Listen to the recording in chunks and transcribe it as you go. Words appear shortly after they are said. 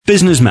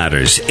Business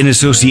Matters in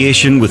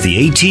association with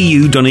the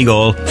ATU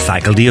Donegal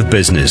Faculty of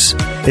Business.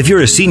 If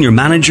you're a senior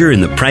manager in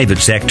the private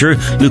sector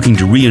looking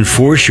to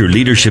reinforce your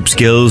leadership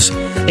skills,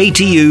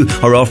 ATU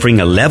are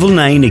offering a Level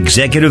 9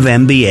 Executive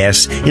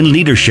MBS in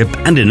Leadership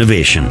and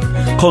Innovation.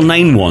 Call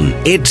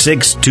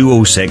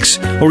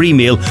 9186206 or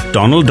email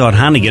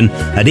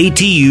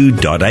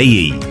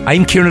donald.hannigan@atu.ie.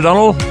 I'm Kieran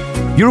O'Donnell.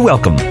 You're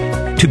welcome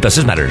to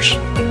Business Matters.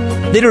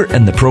 Later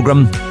in the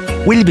programme,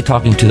 we'll be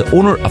talking to the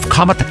owner of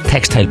Comet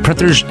Textile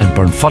Printers in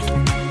Burnfoot,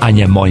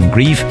 Moyne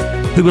Grieve,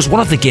 who was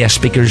one of the guest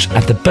speakers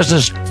at the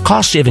Business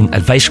Cost-Saving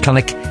Advice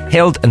Clinic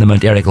held in the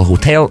Mount Erical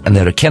Hotel in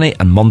Letterkenny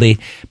on Monday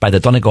by the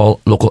Donegal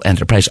Local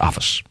Enterprise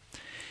Office.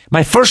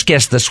 My first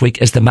guest this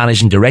week is the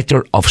Managing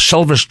Director of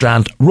Silver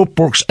Strand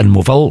Ropeworks in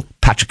Moville,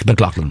 Patrick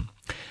McLaughlin.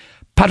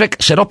 Patrick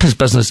set up his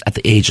business at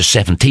the age of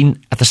 17,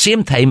 at the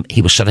same time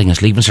he was setting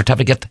his leaving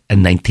certificate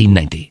in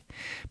 1990.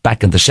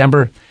 Back in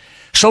December,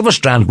 Silver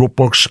Strand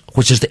Ropeworks,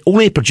 which is the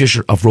only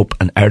producer of rope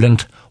in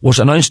Ireland, was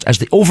announced as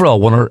the overall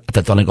winner at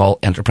the Donegal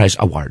Enterprise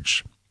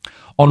Awards.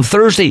 On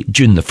Thursday,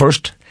 June the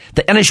 1st,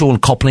 the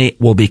Inishowen company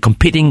will be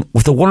competing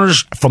with the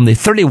winners from the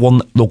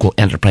 31 local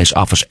enterprise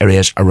office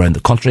areas around the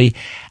country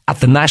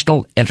at the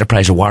National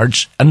Enterprise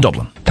Awards in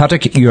Dublin.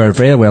 Patrick, you are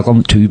very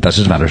welcome to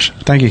Business Matters.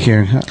 Thank you,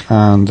 Kieran,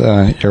 and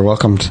you're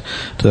welcome to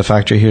the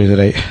factory here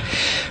today.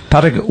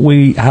 Patrick,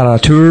 we had a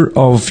tour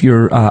of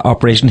your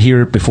operation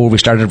here before we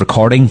started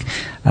recording,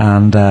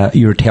 and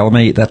you were telling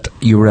me that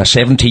you were a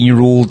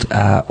 17-year-old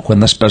when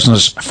this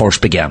business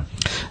first began.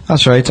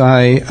 That's right.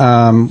 I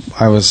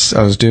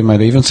was doing my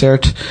leaving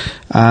cert,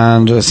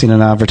 and I seen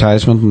an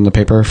advertisement in the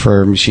paper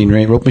for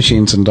machinery, rope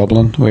machines in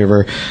Dublin. We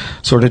were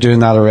sort of doing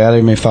that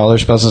already. My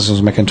father's business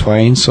was making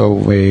twine, so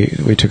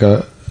we took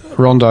a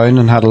run down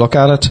and had a look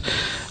at it,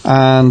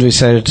 and we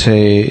decided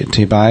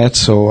to buy it.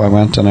 So I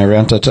went and I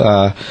rented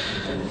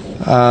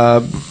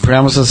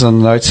premises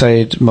on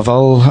outside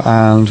Moville,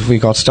 and we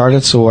got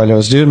started. So while I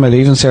was doing my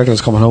leaving cert, I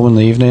was coming home in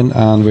the evening,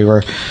 and we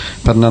were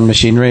putting on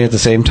machinery at the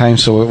same time,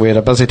 so we had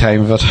a busy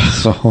time of it.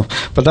 So,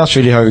 but that's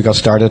really how we got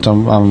started,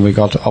 and we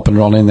got up and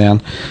running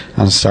then,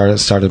 and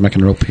started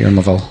making rope here in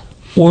Moville.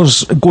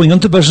 Was going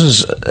into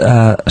business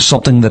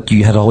something that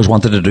you had always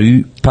wanted to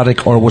do,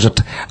 Patrick, or was it,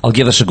 I'll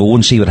give this a go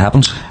and see what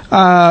happens?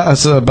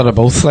 It's a bit of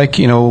both. I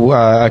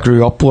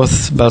grew up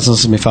with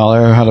business. My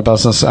father had a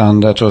business,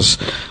 and it was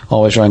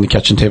always around the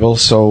kitchen table.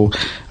 So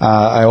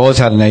I always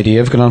had an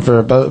idea of going on for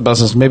a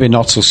business, maybe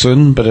not so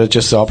soon, but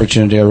just the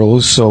opportunity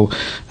arose. So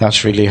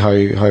that's really how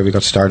we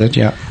got started,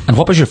 yeah. And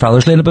what was your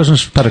father's line of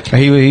business, Patrick?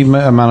 He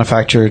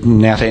manufactured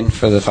netting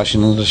for the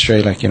fishing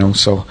industry,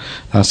 so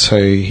that's how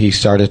he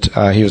started.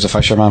 He was a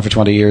fisherman for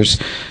 20 years,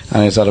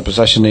 and he's at a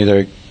position to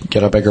either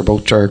get a bigger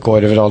boat or go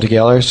out of it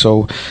altogether.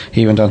 So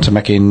he went into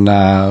making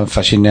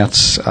fishing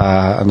nets,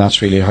 and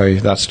that's really how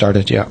that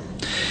started, yeah.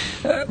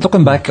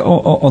 Looking back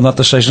on that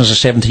decision as a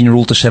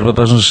 17-year-old to set up a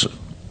business,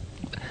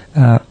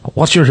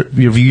 what's your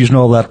views and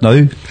all that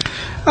now?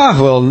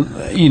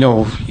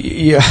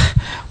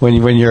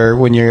 When you're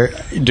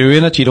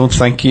doing it, you don't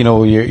think,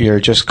 you're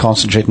just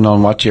concentrating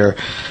on what you're,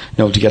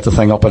 to get the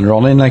thing up and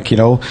running.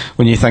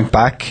 When you think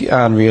back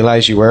and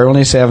realise you were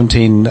only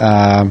 17,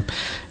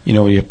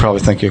 you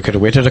probably think you could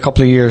have waited a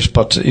couple of years,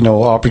 but,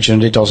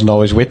 opportunity doesn't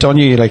always wait on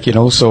you,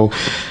 so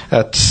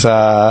it's,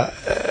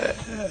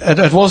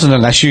 it wasn't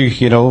an issue,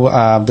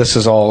 this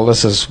is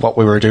what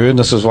we were doing,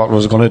 this is what I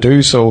was going to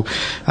do. So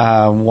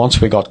once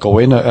we got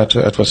going,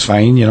 it was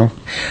fine,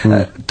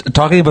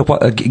 Talking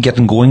about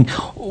getting going,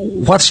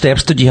 what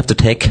steps did you have to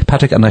take,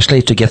 Patrick,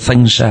 initially to get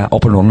things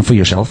up and running for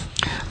yourself?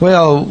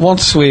 Well,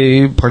 once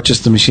we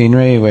purchased the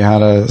machinery, we had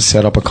to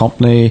set up a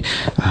company.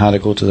 I had to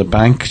go to the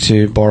bank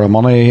to borrow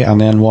money,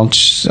 and then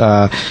once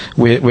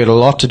we had a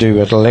lot to do. We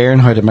had to learn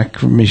how to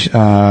make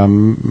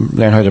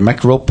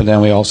rope, and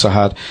then we also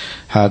had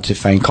to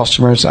find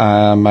customers.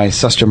 My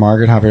sister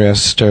Margaret, happy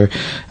sister,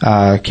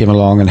 came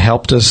along and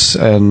helped us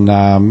in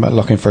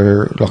looking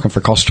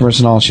for customers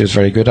and all. She was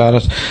very good at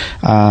it,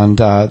 and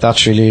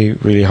that's really,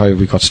 really how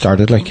we got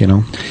started.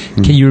 Can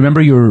you remember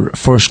your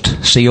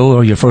first sale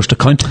or your first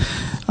account?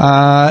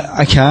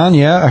 I can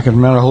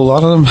remember a whole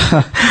lot of them.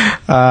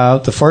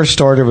 The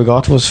first order we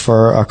got was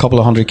for a couple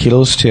of 100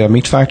 kilos to a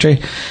meat factory,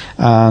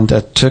 and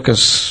it took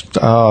us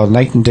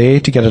night and day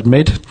to get it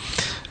made.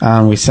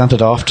 And we sent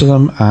it off to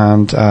them,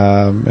 and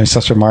my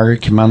sister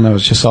Margaret came in. I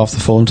was just off the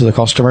phone to the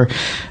customer,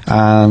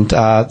 and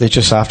they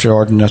just after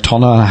ordering a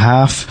ton and a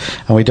half,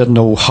 and we didn't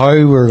know how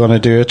we were going to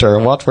do it or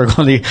what we're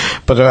going to,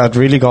 but it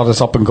really got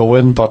us up and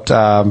going. But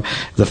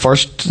the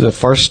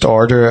first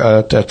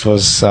order, it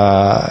was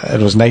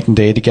night and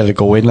day to get it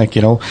going,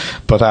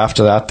 But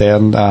after that,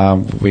 then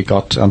we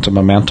got into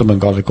momentum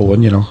and got it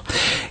going,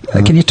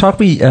 Can you talk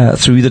me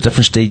through the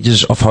different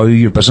stages of how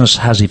your business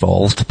has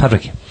evolved,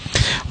 Patrick?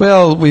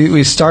 Well,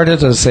 we started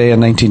started, as I say,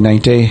 in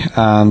 1990,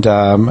 and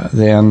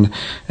then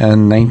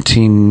in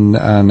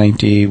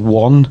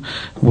 1991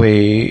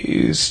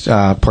 we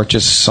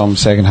purchased some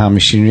second-hand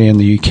machinery in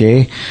the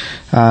UK.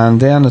 And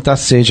then at that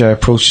stage I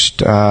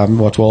approached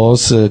what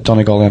was the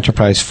Donegal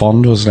Enterprise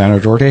Fund, was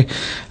Leonard Doherty,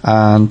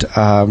 and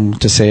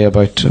to say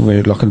about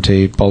we're looking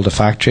to build a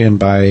factory and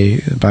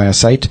buy a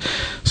site.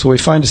 So we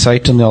found a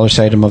site on the other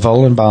side of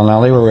Moville in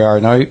Ballynally, where we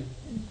are now,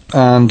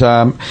 and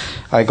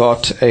I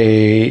got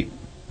a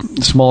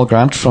small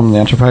grant from the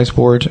Enterprise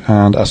Board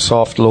and a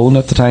soft loan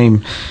at the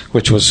time,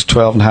 which was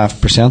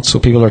 12.5%. So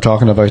people are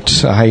talking about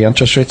high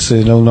interest rates.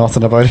 They know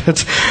nothing about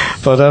it.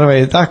 But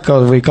anyway,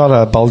 we got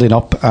a building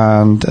up,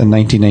 and in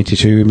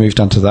 1992 we moved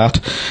into that,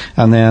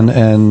 and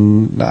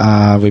then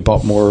we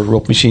bought more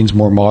rope machines,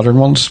 more modern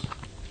ones.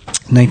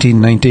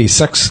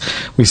 1996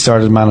 we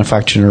started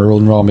manufacturing our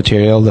own raw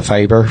material, the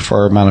fibre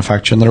for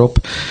manufacturing the rope.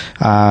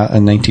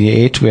 In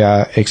 1998 we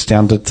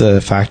extended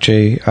the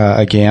factory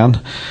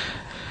again,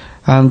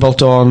 and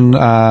built on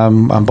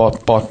and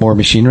bought more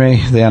machinery.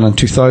 Then in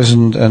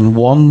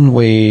 2001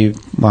 we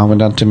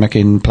went into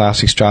making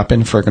plastic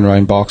strapping for going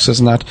around boxes,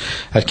 and that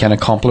had kind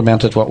of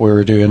complemented what we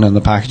were doing in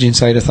the packaging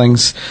side of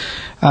things.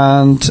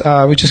 And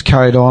we just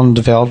carried on,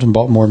 developed and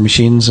bought more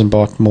machines and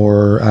bought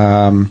more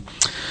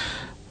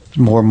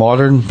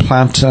modern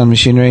plant and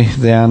machinery.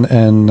 Then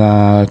in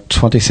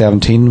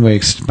 2017 we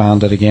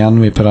expanded again.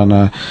 We put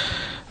on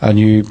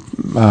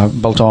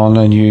built on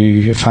a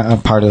new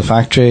part of the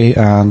factory,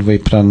 and we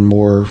put in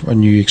more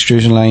new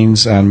extrusion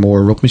lines and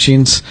more rope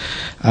machines.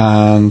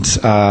 And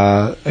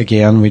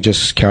again, we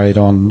just carried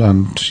on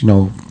and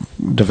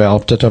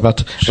developed it a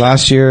bit.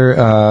 Last year,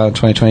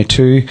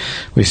 2022,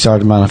 we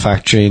started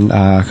manufacturing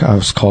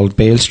what's called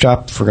bale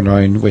strap for going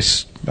around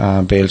with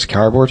bales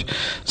cardboard.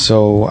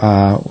 So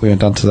we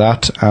went into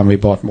that, and we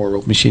bought more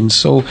rope machines.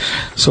 So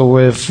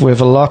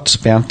we've a lot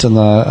spent in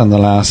the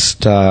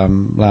last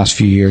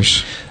few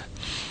years.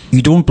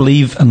 You don't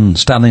believe in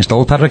standing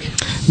still, Patrick?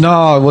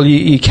 No, well,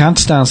 you can't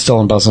stand still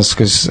in business,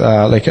 because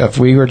like if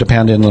we were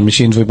depending on the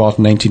machines we bought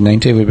in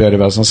 1990, we'd be out of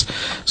business.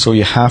 So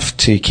you have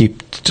to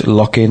keep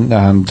looking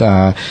and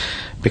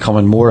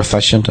becoming more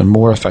efficient and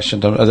more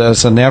efficient.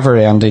 It's a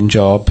never-ending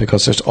job,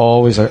 because there's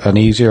always an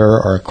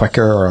easier or a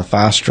quicker or a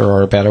faster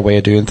or a better way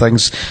of doing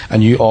things,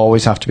 and you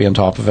always have to be on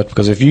top of it,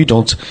 because if you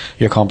don't,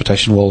 your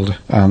competition will,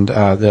 and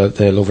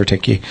they'll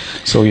overtake you.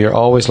 So you're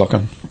always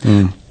looking.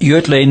 You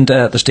outlined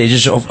the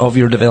stages of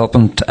your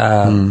development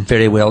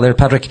very well there,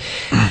 Patrick.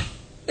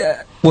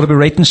 Would it be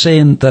right in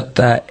saying that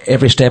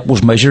every step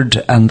was measured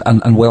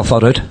and well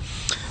thought out?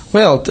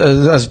 Well,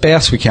 as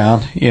best we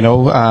can,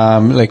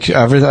 like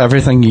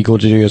everything you go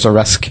to do is a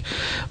risk,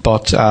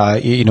 but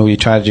you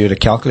try to do a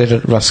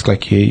calculated risk.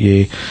 Like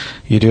you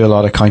do a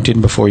lot of counting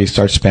before you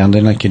start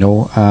spending,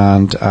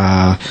 and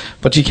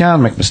but you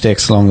can make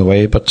mistakes along the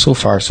way. But so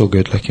far, so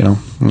good,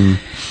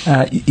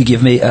 You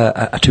give me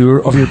a tour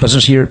of your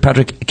business here,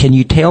 Patrick. Can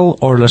you tell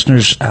our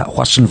listeners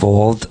what's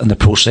involved in the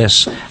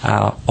process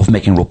of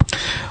making rope?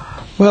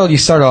 Well, you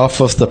start off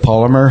with the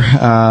polymer,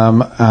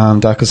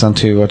 and that goes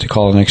into what you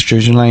call an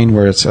extrusion line,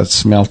 where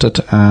it's melted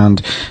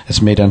and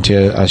it's made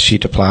into a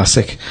sheet of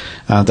plastic.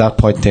 At that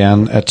point,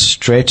 then it's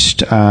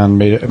stretched and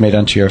made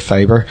into your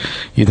fibre.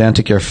 You then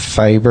take your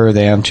fibre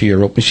then to your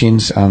rope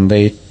machines, and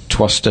they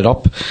twist it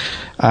up.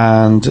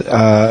 And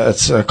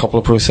it's a couple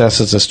of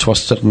processes. It's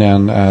twisted, and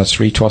then it's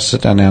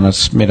retwisted, and then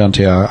it's made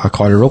into a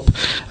coil rope.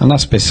 And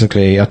that's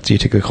basically it. You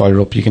take a coil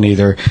rope. You can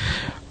either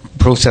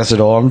process it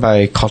on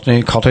by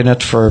cutting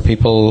it for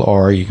people,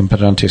 or you can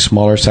put it into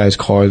smaller size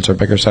coils or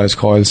bigger size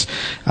coils,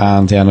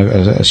 and then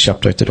it's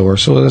shipped out the door.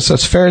 So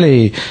it's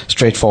fairly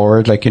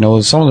straightforward.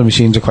 Some of the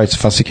machines are quite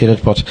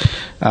sophisticated, but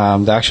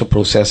the actual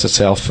process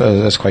itself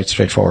is quite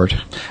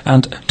straightforward.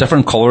 And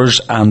different colours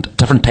and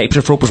different types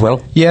of rope as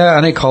well? Yeah,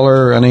 any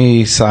colour,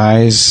 any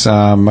size,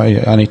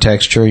 any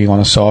texture. You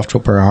want a soft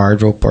rope or a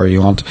hard rope, or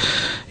you want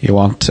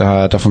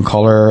a different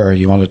colour, or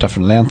you want a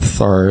different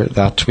length, or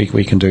that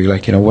we can do.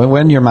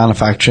 When you're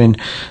manufacturing,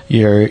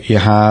 you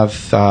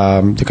have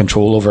the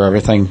control over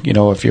everything.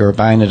 If you're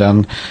buying it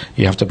in,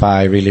 you have to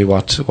buy really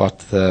what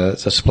the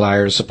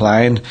supplier is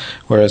supplying,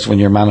 whereas when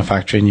you're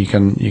manufacturing, you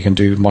can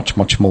do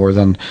much more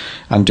and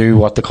do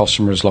what the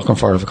customer is looking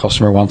for. If a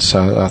customer wants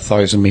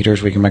 1,000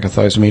 metres, we can make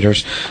 1,000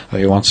 metres. If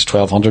he wants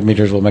 1,200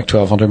 metres, we'll make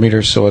 1,200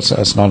 metres. So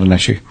it's not an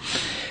issue.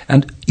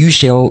 And you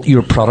sell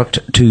your product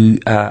to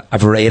a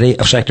variety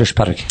of sectors,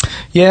 Patrick?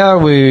 Yeah,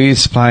 we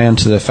supply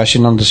into the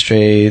fishing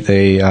industry,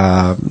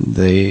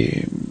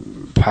 the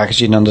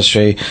packaging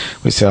industry.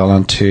 We sell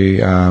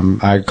into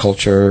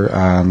agriculture,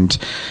 and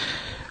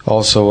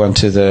also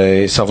into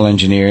the civil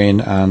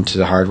engineering and to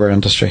the hardware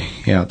industry.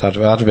 Yeah,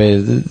 that'd be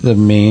the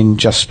main.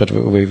 But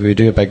we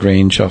do a big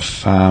range of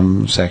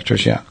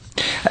sectors. Yeah.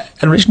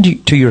 In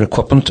relation to your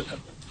equipment,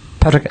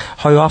 Patrick,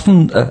 how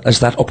often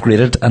is that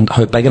upgraded, and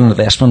how big an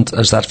investment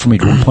is that from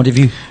your own point of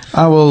view?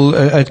 Well,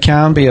 it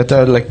can be.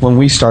 Like when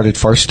we started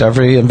first,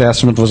 every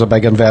investment was a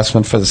big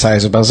investment for the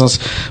size of business.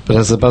 But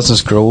as the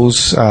business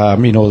grows,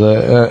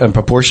 in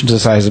proportion to the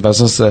size of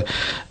business,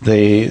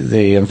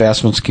 the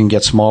investments can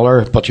get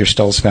smaller, but you're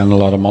still spending a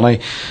lot of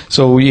money.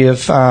 So we are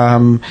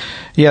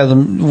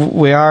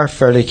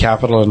fairly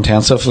capital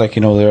intensive. Like,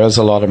 there is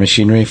a lot of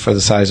machinery for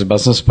the size of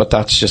business, but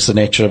that's just the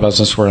nature of the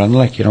business we're in.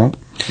 Like, You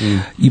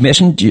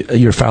mentioned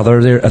your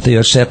father there at the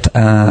outset,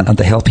 and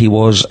the help he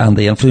was and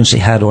the influence he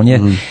had on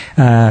you.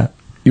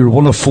 You're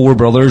one of 4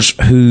 brothers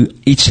who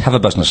each have a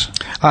business.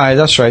 Aye,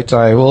 that's right.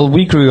 Well,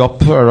 we grew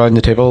up around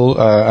the table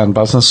in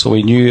business, so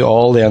we knew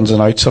all the ins and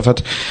outs of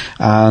it.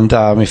 And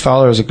my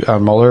father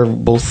and mother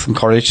both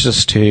encouraged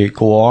us to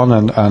go on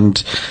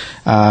and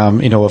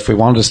if we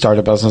wanted to start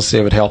a business,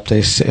 they would help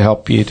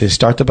you to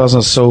start the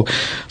business. So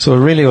it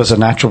really was a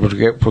natural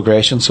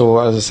progression. So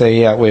as I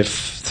say, we have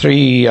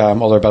 3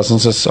 other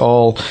businesses,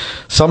 all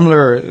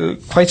similar,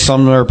 quite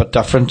similar but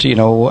different.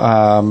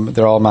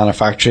 They're all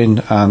manufacturing,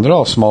 and they're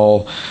all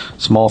small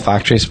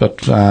factories. But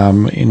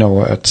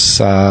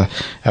it's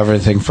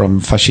everything from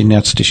fishing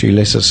nets to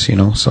shoelaces.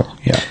 So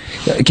yeah.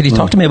 Can you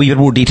talk to me a wee bit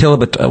more detail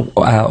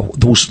about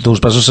those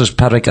businesses,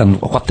 Patrick,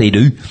 and what they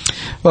do?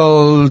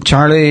 Well,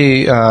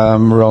 Charlie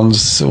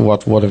runs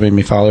what would have been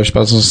my father's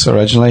business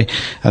originally,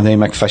 and they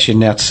make fishing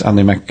nets, and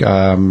they make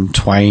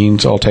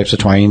twines, all types of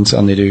twines,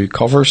 and they do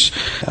covers.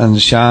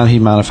 And Shan, he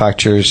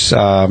manufactures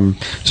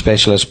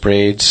specialist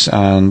braids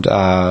and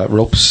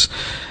ropes.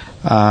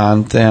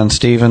 And then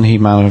Stephen, he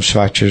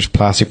manufactures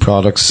plastic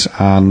products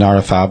and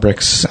Nara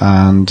fabrics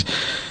and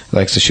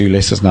likes the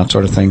shoelaces and that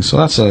sort of thing. So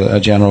that's a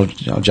general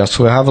just.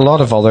 We have a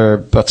lot of other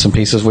bits and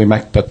pieces we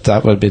make, but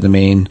that would be the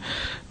main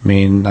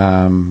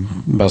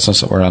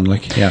business that we're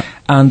in.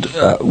 And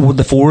would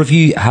the 4 of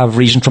you have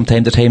reason from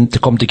time to time to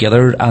come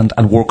together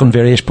and work on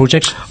various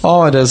projects?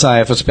 Oh, it is.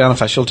 If it's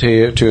beneficial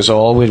to us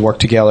all, we'd work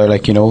together.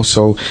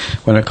 So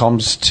when it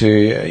comes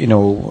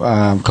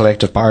to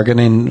collective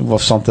bargaining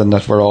with something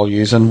that we're all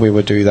using, we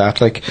would do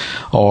that.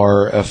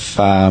 Or if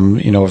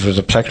if there's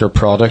a particular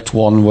product,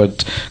 one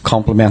would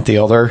complement the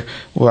other.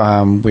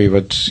 We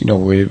would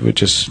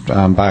just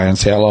buy and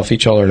sell off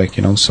each other.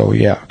 So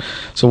yeah.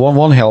 So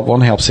one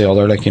helps the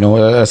other.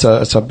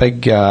 It's a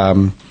big.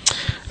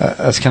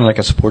 It's kind of like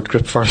a support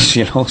group for us,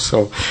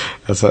 so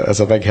it's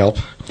a big help.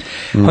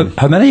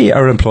 How many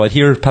are employed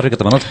here, Patrick, at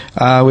the minute?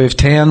 We have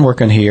 10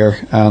 working here,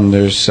 and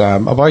there's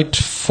about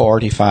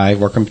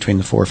 45 working between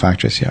the 4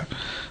 factories, yeah.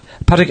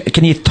 Patrick,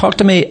 can you talk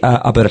to me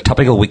about a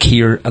typical week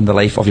here in the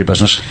life of your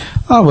business?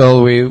 Oh,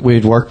 well,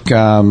 we'd work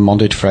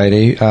Monday to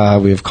Friday.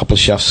 We have a couple of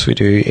shifts. We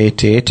do 8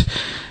 to 8.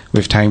 We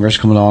have timers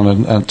coming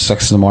on at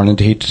 6 in the morning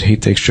to heat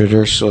the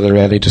extruders, so they're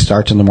ready to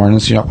start in the morning,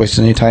 so you're not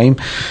wasting any time.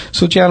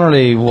 So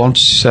generally,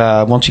 once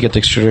you get the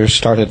extruders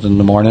started in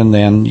the morning,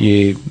 then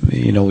we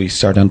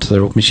start into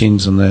the rope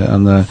machines and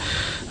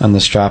the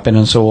strapping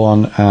and so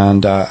on,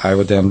 and I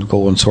would then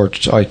go and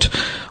sort out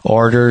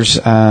orders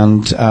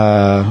and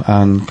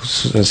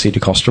see the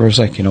customers,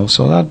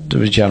 so that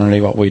was generally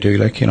what we do,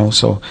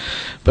 so.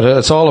 But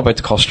it's all about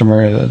the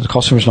customer. The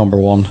customer's number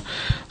one,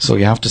 so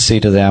you have to see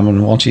to them,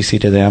 and once you see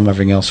to them,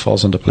 everything else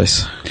falls into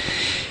place.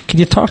 Can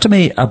you talk to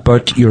me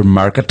about your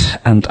market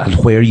and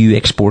where you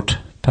export,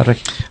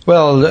 Patrick?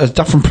 Well,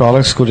 different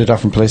products go to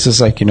different places.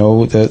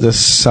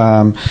 This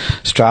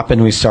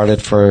strapping we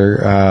started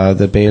for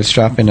the bale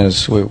strapping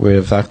is we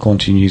have that going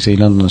to New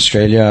Zealand and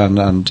Australia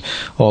and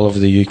all over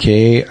the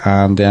UK,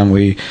 and then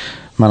we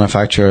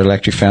manufacture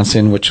electric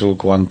fencing, which will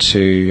go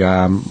into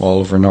all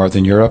over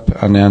Northern Europe,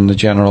 and then the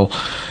general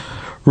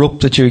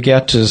rope that you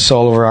get is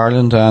all over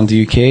Ireland and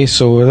the UK.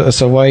 So it's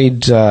a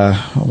wide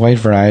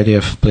variety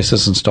of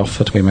places and stuff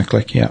that we make.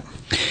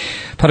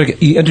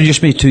 Patrick, you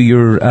introduced me to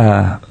your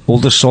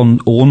oldest son,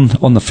 Owen,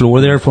 on the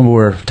floor there when we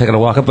were taking a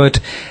walkabout.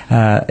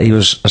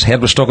 His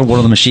head was stuck in one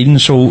of the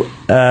machines, so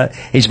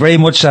he's very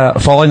much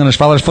following in his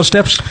father's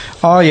footsteps.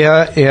 Oh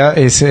yeah,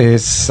 he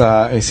seems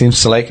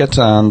to like it,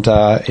 and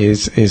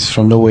he's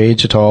from no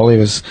age at all. He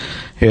was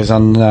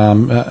on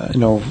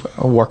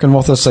working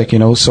with us,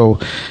 so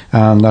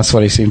that's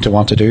what he seemed to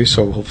want to do.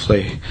 So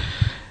hopefully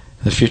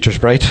the future's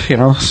bright,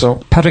 so.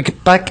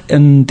 Patrick, back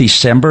in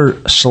December,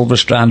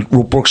 Silverstrand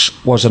Ropeworks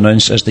was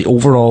announced as the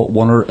overall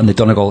winner in the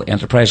Donegal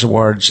Enterprise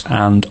Awards,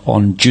 and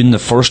on June the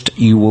 1st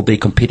you will be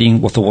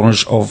competing with the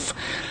winners of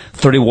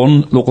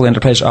 31 local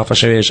enterprise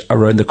office areas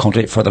around the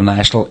country for the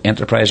National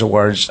Enterprise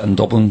Awards in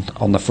Dublin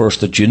on the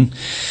 1st of June.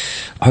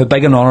 How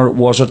big an honour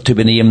was it to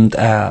be named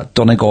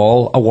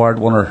Donegal Award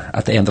winner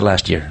at the end of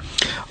last year?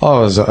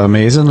 Oh, it was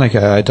amazing. Like,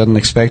 I didn't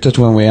expect it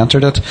when we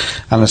entered it,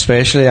 and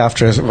especially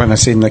after when I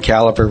seen the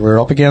caliber we were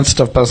up against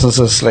of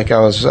businesses. Like, I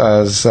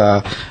was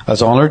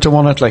honoured to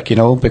win it. Like,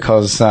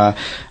 because as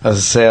I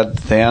said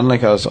then,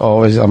 like,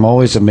 I'm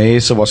always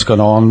amazed at what's going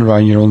on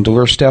around your own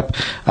doorstep,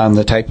 and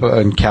the type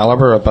and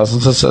caliber of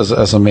businesses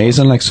is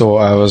amazing. Like, so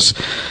I was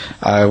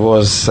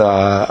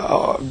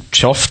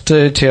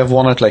chuffed to have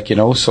won it. Like,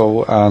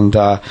 so, and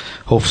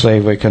hopefully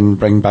we can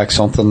bring back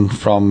something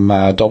from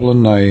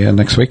Dublin now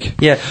next week.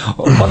 Yeah.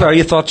 What are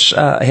your thoughts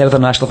ahead of the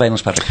national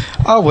finals, Patrick?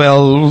 Oh,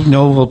 well,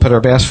 we'll put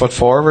our best foot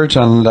forward,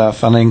 and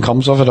if anything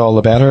comes of it, all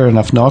the better. And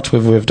if not,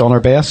 we've done our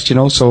best,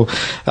 so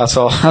that's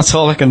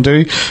all I can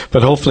do.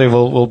 But hopefully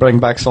we'll bring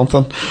back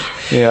something.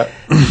 Yeah.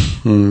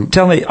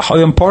 Tell me, how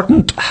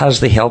important has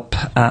the help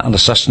and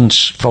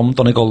assistance from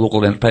Donegal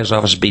Local Enterprise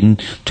Office been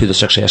to the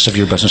success of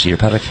your business here,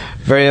 Patrick?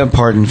 Very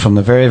important from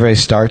the very, very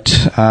start.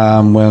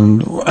 When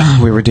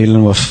we were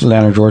dealing with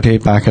Leonard Doherty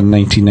back in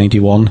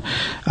 1991,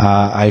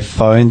 I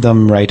found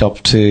them right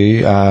up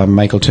to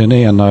Michael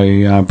Tooney and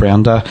now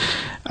Brenda,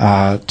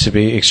 to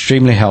be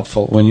extremely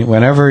helpful.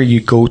 Whenever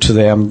you go to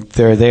them,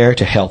 they're there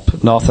to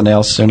help, nothing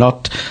else. They're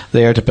not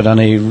there to put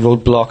any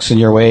roadblocks in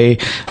your way.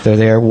 They're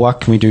there,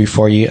 what can we do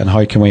for you and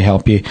how can we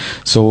help you?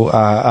 So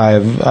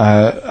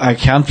I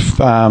can't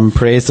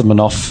praise them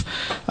enough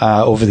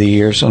over the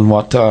years on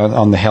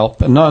on the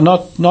help,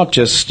 not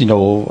just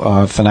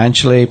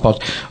financially,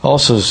 but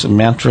also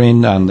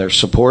mentoring, and their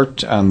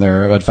support and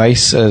their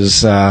advice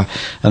is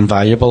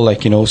invaluable.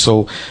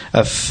 So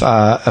if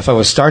I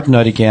was starting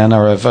out again,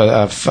 or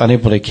if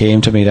anybody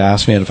came to me to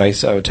ask me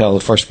advice, I would tell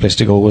the first place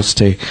to go is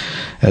to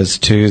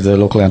the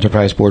local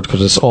enterprise board,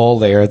 because it's all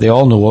there. They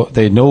all know what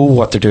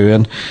they're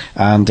doing,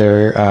 and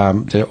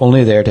they're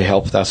only there to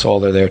help. That's all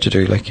they're there to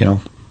do.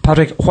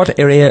 Patrick, what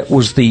area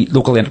was the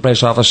local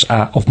enterprise office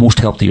of most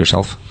help to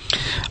yourself?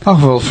 Oh,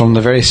 well, from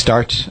the very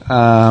start,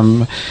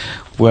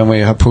 when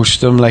we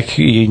approached them,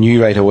 you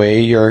knew right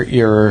away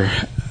you're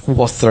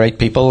with the right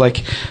people,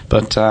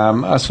 but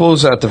I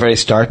suppose at the very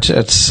start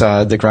it's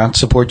the grant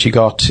support you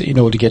got,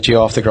 to get you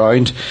off the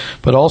ground,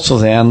 but also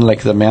then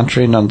the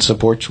mentoring and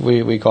support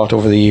we got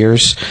over the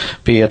years,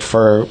 be it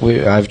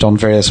I've done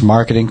various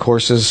marketing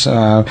courses,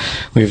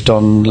 we've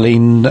done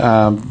lean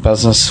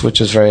business,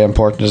 which is very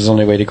important, is the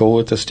only way to go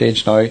at this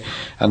stage now,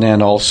 and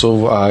then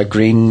also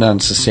green and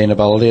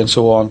sustainability and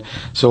so on.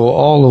 So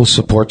all those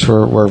supports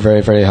were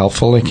very, very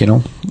helpful,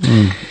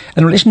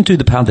 In relation to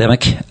the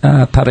pandemic,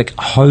 Patrick,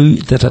 how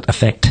did it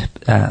affect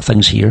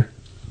things here?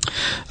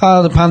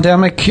 The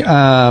pandemic,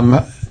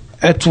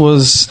 it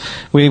was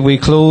we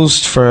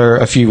closed for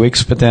a few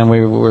weeks, but then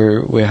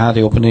we had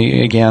to open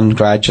again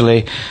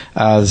gradually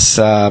as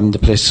the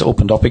place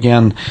opened up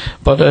again.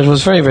 But it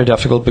was very, very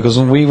difficult, because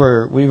when we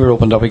were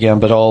opened up again,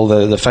 but all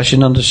the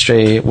fishing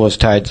industry was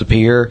tied to the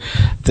pier.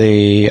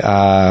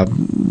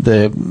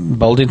 The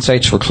building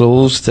sites were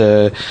closed.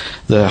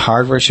 The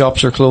hardware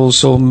shops are closed.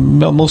 So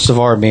most of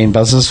our main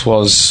business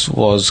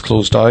was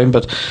closed down.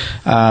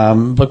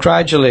 But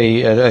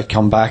gradually it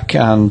came back,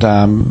 and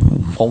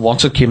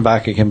once it came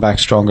back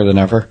stronger than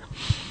ever.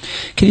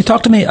 Can you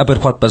talk to me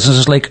about what business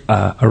is like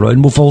around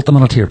Moyne the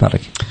minute here,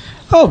 Patrick?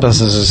 Oh,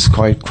 business is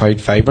quite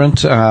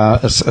vibrant.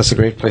 It's a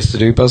great place to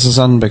do business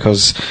in,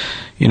 because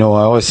I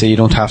always say you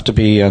don't have to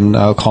be in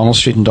O'Connell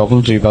Street in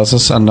Dublin to do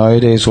business, and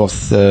nowadays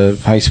with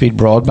the high-speed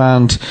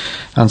broadband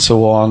and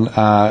so on,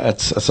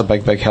 it's a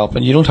big help.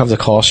 And you don't have the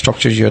cost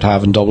structures you would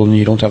have in Dublin.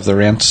 You don't have the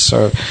rents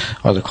or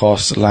the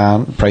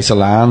price of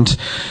land.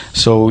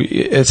 So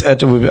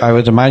I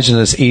would imagine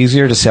it's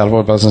easier to sell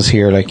our business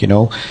here,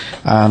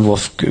 and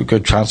with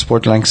good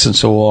transport links and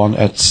so on.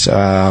 It's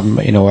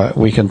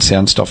we can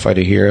send stuff out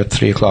of here at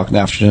 3:00 in the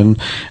afternoon,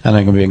 and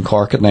I'm going to be in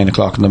Cork at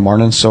 9:00 in the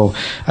morning. So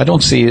I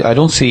don't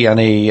see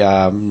any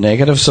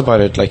negatives about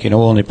it,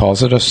 only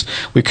positives.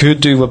 We could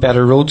do with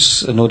better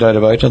roads, no doubt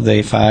about it,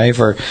 the A5,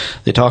 or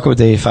they talk about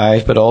the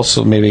A5, but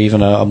also maybe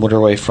even a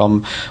motorway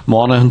from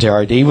Moyne to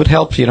RD would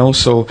help,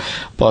 so,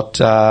 but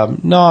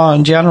no,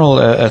 in general,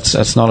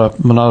 it's not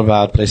a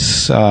bad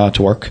place to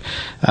work,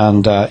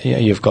 and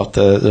you've got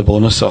the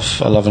bonus of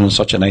living in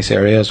such a nice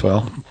area as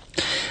well.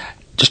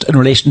 Just in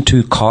relation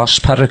to costs,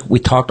 Patrick, we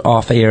talked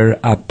off air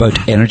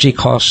about energy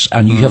costs,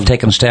 and you have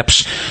taken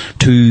steps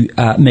to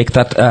make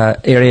that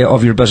area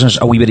of your business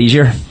a wee bit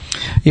easier.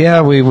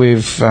 Yeah, we're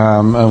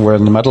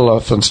in the middle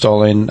of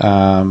installing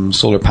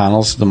solar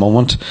panels at the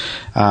moment,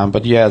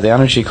 but yeah, the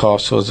energy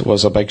cost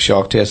was a big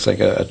shock to us,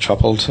 it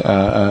tripled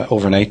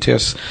overnight to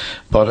us.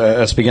 But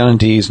it's beginning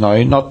to ease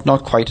now,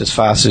 not quite as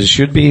fast as it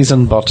should be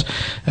easing, but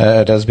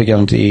it is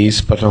beginning to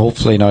ease. But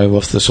hopefully now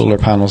with the solar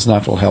panels, and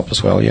that will help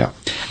as well. Yeah.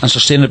 And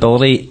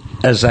sustainability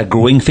is a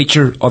growing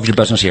feature of your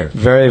business here.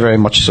 Very, very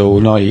much so.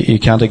 No, you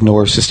can't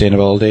ignore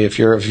sustainability. If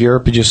you're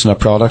producing a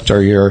product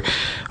or you're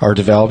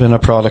developing a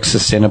product,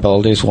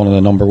 sustainability is one of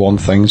the number one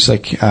things.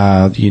 Like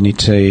you need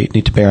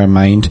to bear in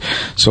mind.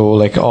 So,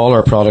 like all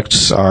our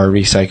products are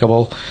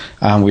recyclable,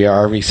 and we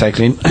are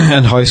recycling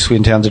in house. We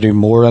intend to do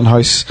more in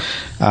house.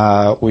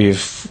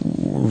 We've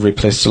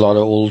replaced a lot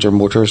of older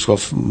motors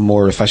with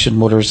more efficient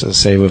motors. As I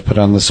say, we've put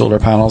on the solar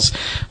panels.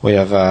 We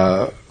have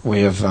a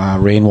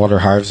rainwater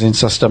harvesting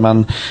system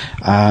in,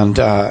 and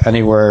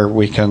anywhere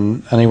we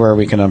can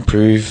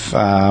improve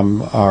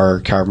our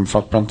carbon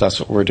footprint, that's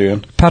what we're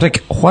doing. Patrick,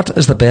 what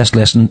is the best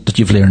lesson that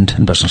you've learned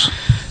in business?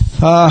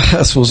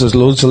 I suppose there's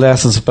loads of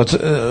lessons, but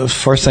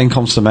first thing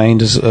comes to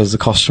mind is the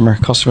customer.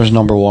 Customer's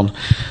number one.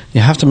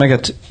 You have to make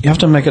it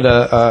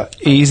a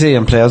easy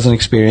and pleasant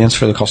experience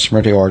for the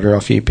customer to order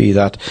off you, be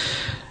that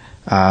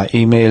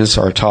emails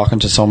or talking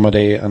to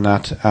somebody and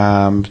that.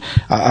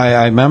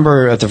 I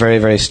remember at the very,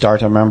 very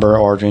start, I remember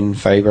ordering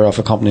fibre off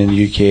a company in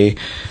the UK,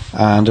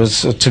 and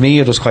to me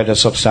it was quite a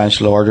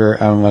substantial order,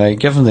 and when I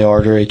gave him the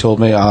order, he told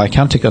me, I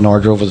can't take an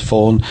order over the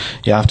phone,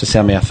 you have to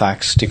send me a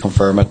fax to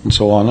confirm it, and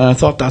so on. And I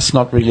thought that's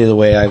not really the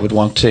way I would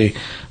want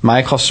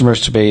my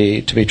customers to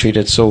be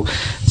treated. So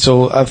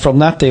from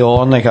that day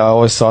on, like I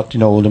always thought,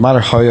 no matter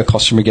how a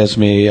customer gives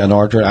me an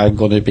order, I'm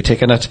going to be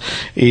taking it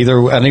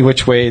any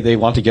which way they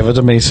want to give it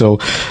to me. So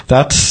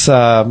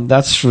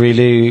that's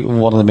really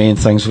one of the main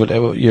things. With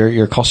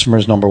your customer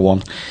is number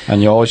one,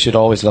 and you should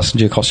always listen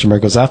to your customer,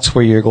 because that's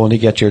where you're going to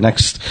get your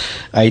next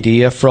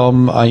idea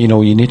from.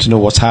 You need to know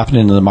what's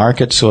happening in the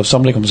market. So if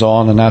somebody comes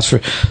on and asks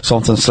for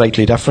something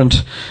slightly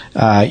different,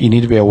 you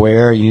need to be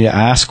aware. You need to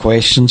ask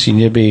questions. You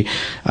need to be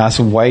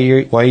asking why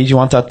do you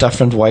want that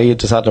different? Why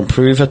does that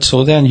improve it?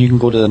 So then you can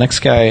go to the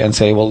next guy and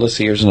say, well,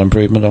 here's an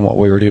improvement on what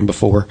we were doing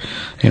before.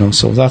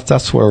 So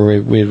that's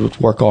where we would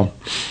work on.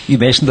 You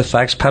mentioned the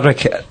fax, Patrick.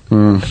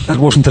 That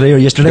wasn't today or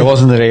yesterday. It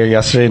wasn't today or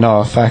yesterday.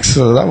 No, fax.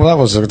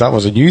 That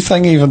was a new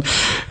thing, even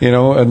in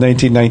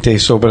 1990.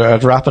 So, but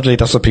it rapidly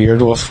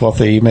disappeared with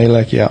the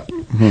email.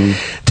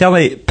 Tell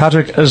me,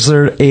 Patrick, is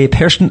there a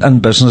person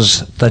in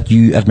business that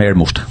you admire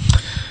most?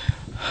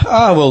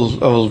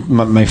 Well,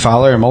 my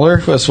father and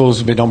mother, I suppose,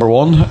 would be number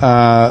one.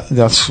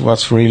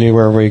 That's really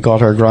where we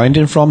got our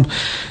grounding from.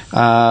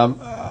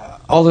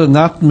 Other than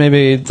that,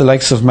 maybe the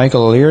likes of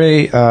Michael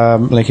O'Leary.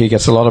 He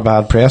gets a lot of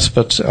bad press,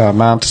 but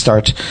man, to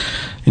start,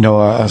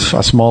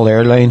 a small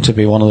airline to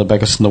be one of the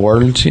biggest in the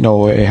world,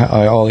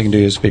 all he can do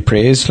is be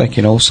praised.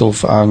 So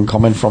I'm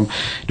coming from,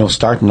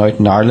 starting out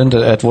in Ireland,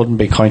 it wouldn't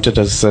be counted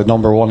as the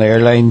number one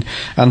airline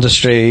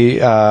industry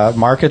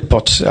market,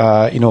 but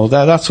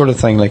that sort of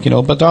thing.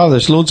 But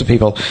there's loads of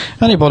people.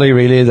 Anybody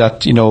really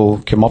that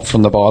came up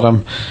from the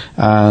bottom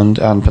and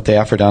put the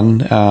effort in,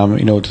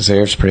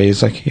 deserves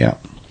praise.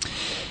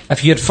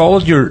 If you had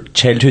followed your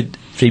childhood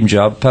dream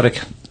job, Patrick,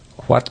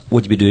 what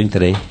would you be doing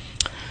today?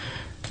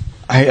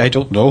 I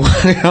don't know,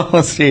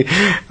 honestly.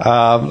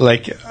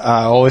 I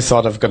always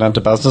thought I've gone into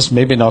business,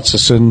 maybe not so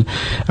soon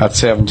at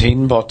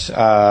 17, but,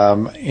 I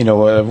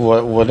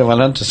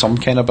went into some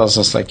kind of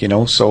business,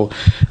 so,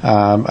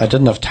 I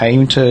didn't have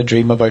time to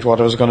dream about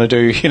what I was going to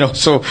do,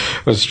 so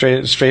I was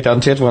straight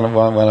into it when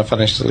I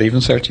finished the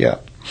Leaving Cert, yeah.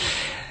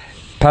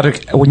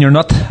 Patrick, when you're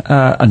not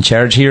in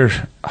charge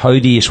here, how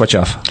do you switch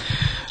off?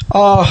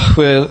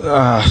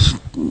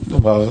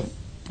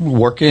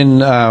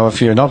 Working,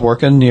 if you're not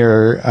working,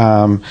 you're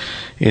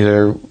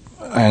either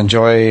I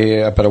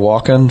enjoy a bit of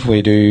walking.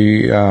 We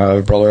do,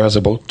 brother has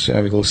a boat,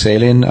 we go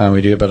sailing, and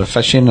we do a bit of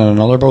fishing on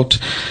another boat,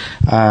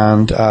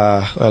 and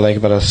I like a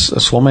bit of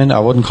swimming. I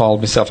wouldn't call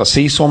myself a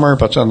sea swimmer,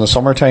 but in the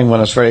summertime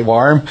when it's very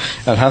warm,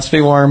 it has to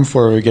be warm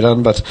before we get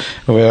in, but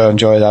we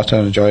enjoy that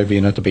and enjoy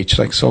being at the beach.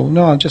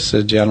 Just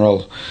a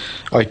general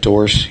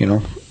outdoors,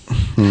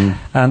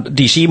 And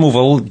do you see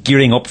Moville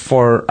gearing up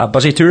for a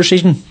busy tour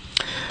season?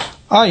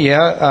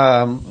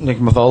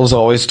 Moville's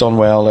always done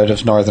well out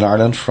of Northern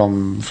Ireland,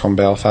 from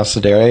Belfast to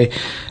Derry,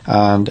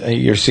 and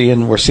we're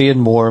seeing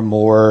more and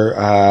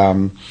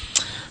more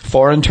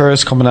foreign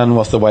tourists coming in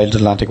with the Wild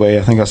Atlantic Way.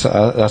 I think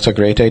that's a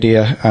great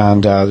idea,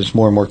 and there's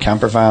more and more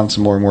camper vans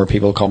and more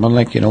people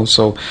coming.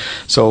 So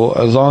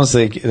as long as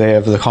they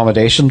have the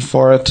accommodation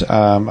for it,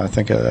 I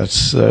think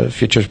it's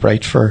future's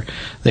bright for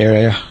the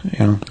area.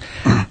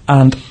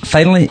 And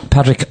finally,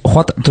 Patrick,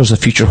 what does the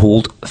future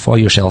hold for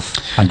yourself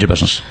and your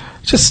business?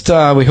 Just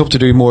we hope to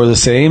do more of the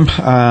same.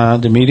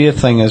 The immediate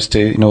thing is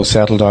to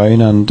settle down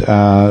and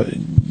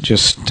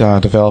just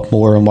develop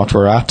more on what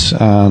we're at,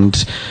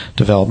 and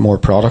develop more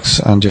products,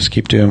 and just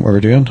keep doing what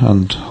we're doing,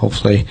 and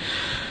hopefully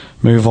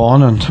move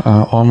on and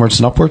onwards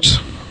and upwards.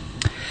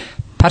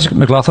 Patrick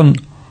McLaughlin,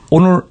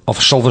 owner of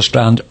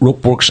Silverstrand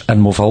Ropeworks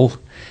in Moville,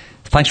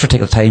 thanks for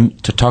taking the time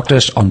to talk to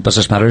us on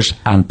Business Matters,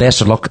 and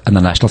best of luck in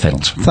the national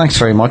finals. Thanks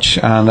very much,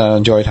 and I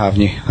enjoyed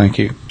having you. Thank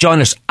you.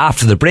 Join us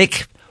after the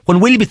break, when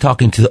we'll be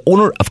talking to the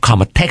owner of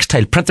Comet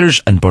Textile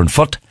Printers in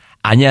Burnfoot,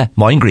 Aine,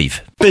 Moyne,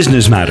 Grieve.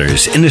 Business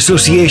Matters in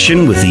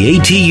association with the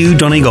ATU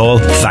Donegal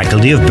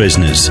Faculty of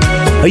Business.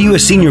 Are you a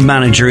senior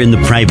manager in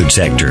the private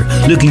sector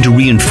looking to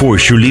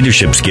reinforce your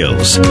leadership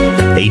skills?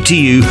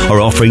 ATU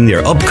are offering their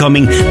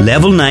upcoming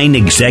Level 9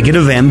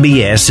 Executive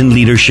MBS in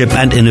Leadership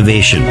and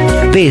Innovation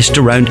based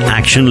around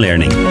action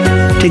learning.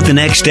 Take the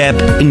next step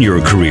in your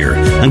career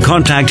and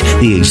contact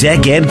the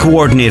Exec Ed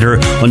Coordinator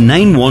on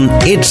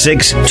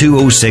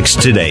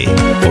 9186206 today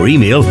or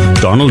email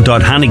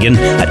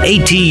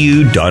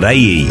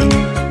donald.hannigan@atu.ie.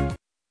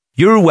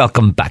 You're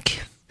welcome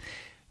back.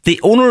 The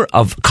owner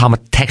of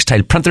Comet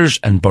Textile Printers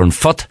in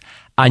Burnfoot,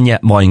 Aine,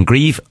 Moyne,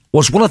 Grieve,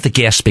 was one of the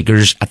guest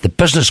speakers at the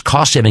Business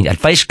Cost Saving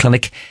Advice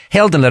Clinic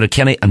held in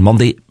Letterkenny on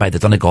Monday by the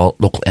Donegal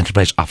Local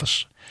Enterprise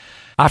Office.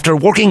 After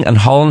working in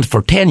Holland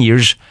for 10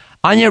 years,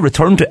 Aine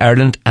returned to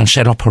Ireland and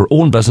set up her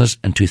own business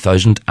in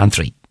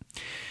 2003.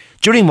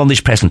 During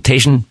Monday's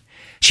presentation,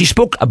 she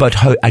spoke about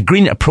how a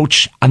green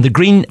approach and the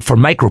Green for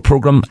Micro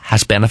programme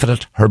has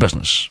benefited her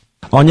business.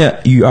 Aine,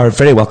 you are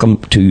very welcome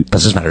to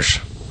Business Matters.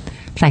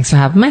 Thanks for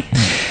having me.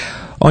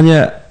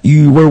 Aine,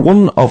 you were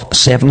one of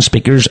 7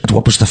 speakers at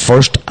what was the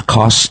first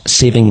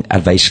cost-saving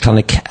advice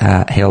clinic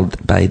held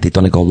by the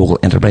Donegal Local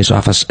Enterprise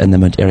Office in the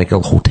Mount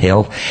Erickhill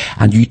Hotel,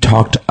 and you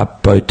talked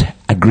about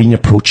a green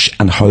approach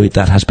and how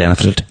that has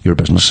benefited your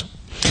business.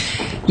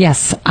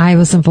 Yes, I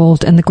was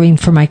involved in the Green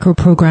for Micro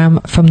programme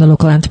from the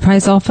Local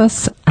Enterprise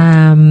Office,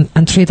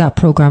 and through that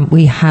programme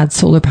we had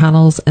solar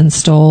panels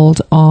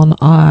installed on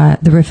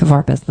the roof of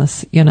our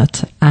business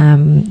unit.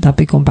 That'd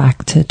be going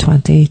back to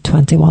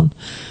 2021.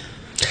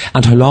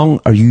 And how long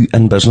are you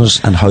in business,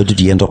 and how did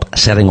you end up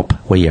setting up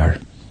where you are?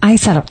 I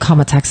set up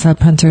Comet Textile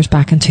Printers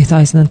back in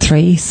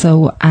 2003,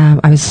 so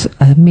I was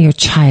a mere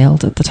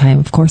child at the time,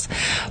 of course.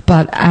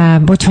 But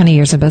we're 20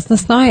 years in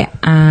business now,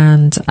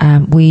 and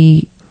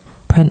we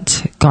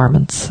print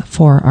garments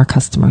for our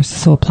customers,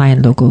 so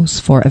applying logos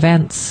for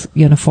events,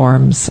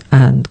 uniforms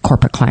and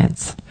corporate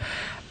clients.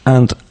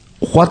 And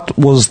what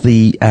was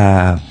the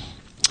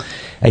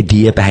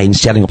idea behind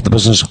setting up the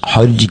business?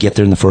 How did you get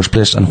there in the first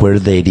place, and where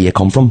did the idea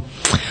come from?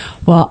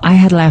 Well, I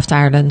had left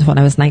Ireland when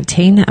I was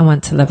 19 and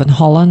went to live in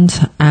Holland,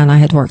 and I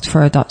had worked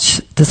for a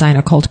Dutch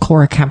designer called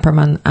Cora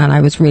Kemperman, and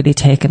I was really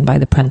taken by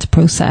the print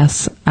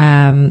process.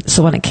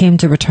 So when it came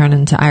to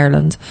returning to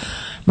Ireland,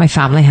 my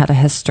family had a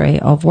history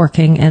of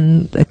working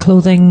in the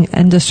clothing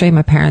industry.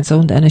 My parents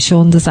owned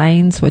Inishown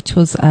Designs, which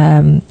was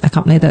a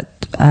company that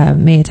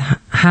made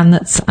hand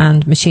knits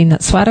and machine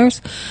knit sweaters.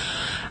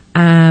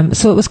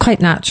 So it was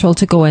quite natural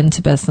to go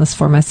into business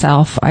for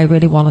myself. I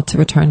really wanted to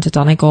return to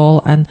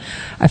Donegal, and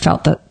I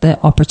felt that the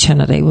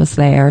opportunity was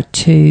there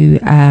to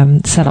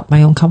set up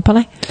my own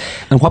company.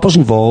 And what was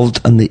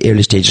involved in the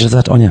early stages of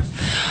that, Aine?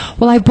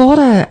 Well, I bought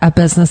a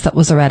business that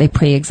was already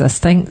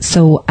pre-existing,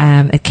 so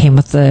it came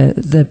with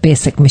the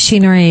basic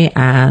machinery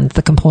and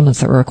the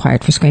components that were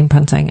required for screen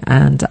printing,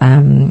 and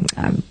I'm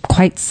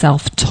quite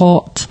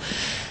self-taught.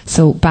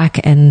 So back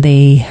in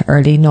the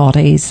early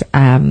noughties,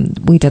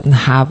 we didn't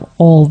have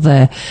all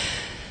the,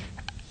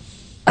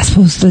 I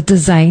suppose, the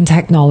design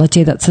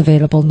technology that's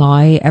available now.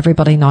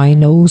 Everybody now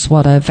knows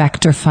what a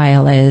vector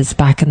file is.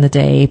 Back in the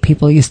day,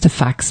 people used to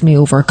fax me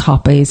over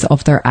copies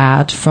of their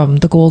ad from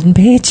the Golden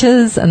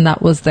Pages, and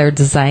that was their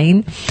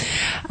design.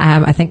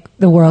 I think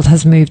the world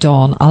has moved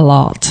on a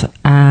lot,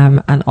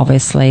 and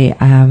obviously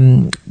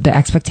the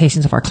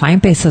expectations of our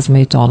client base has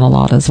moved on a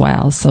lot as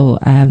well. So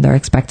they're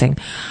expecting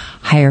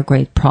higher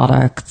grade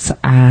products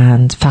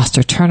and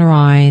faster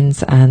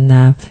turnarounds,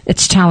 and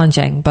it's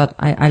challenging, but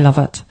I love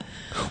it.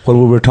 When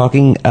we were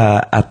talking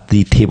at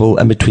the table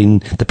in between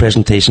the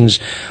presentations,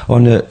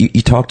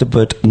 you talked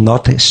about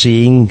not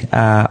seeing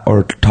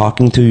or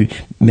talking to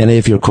many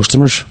of your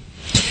customers.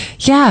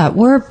 Yeah,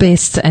 we're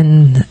based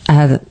in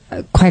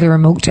quite a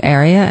remote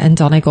area in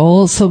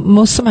Donegal, so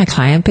most of my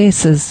client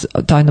base is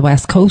down the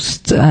west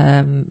coast.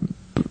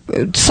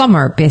 Some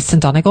are based in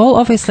Donegal,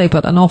 obviously,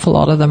 but an awful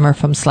lot of them are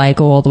from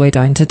Sligo all the way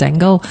down to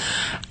Dingle.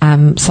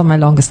 Some of my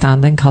longest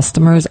standing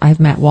customers I've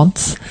met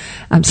once.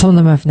 Some of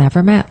them I've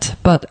never met.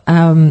 But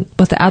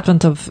with the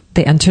advent of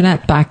the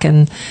internet back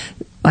in,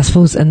 I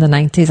suppose, in the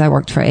 90s, I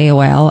worked for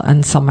AOL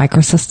and Sun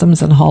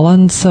Microsystems in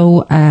Holland.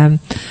 So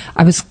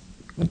I was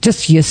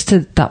just used to,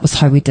 that was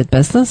how we did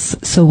business.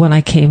 So when I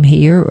came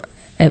here,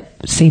 it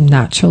seemed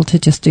natural to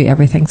just do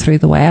everything through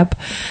the web.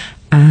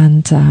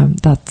 And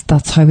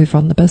that's how we've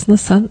run the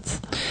business since.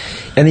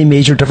 Any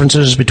major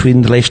differences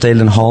between the lifestyle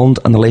in Holland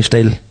and the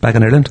lifestyle back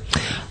in Ireland?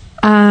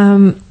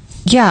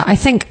 Yeah, I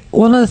think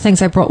one of the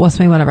things I brought with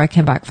me whenever I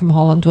came back from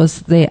Holland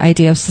was the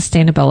idea of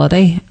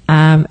sustainability.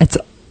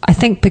 I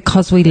think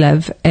because we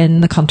live in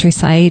the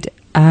countryside,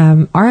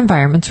 our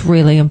environment's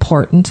really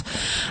important,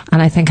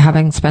 and I think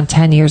having spent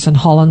 10 years in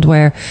Holland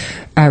where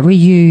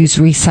reuse,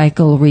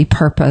 recycle,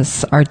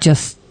 repurpose are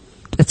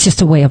it's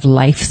just a way of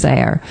life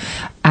there.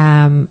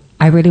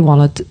 I really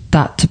wanted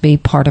that to be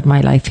part of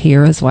my life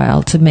here as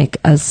well, to make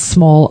as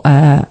small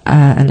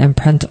an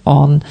imprint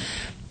on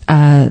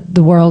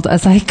the world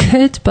as I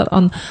could. But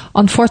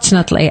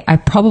unfortunately, I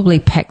probably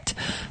picked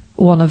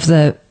one of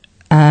the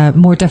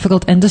more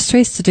difficult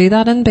industries to do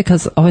that in,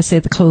 because obviously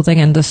the clothing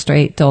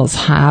industry does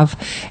have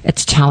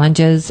its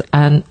challenges,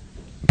 and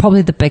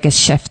probably the biggest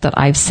shift that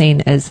I've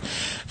seen is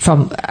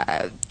from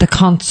the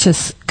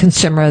conscious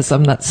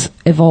consumerism that's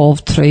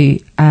evolved through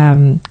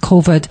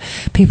COVID.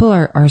 People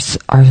are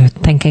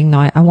thinking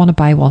now, I want to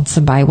buy once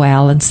and buy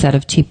well instead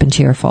of cheap and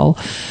cheerful.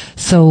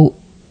 So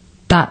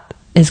that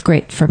is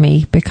great for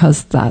me,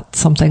 because that's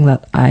something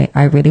that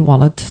I really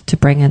wanted to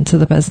bring into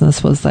the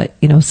business, was that,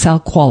 sell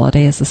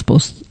quality as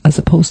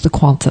opposed to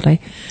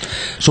quantity.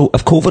 So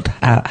if COVID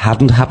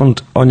hadn't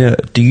happened, Aine,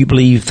 do you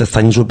believe that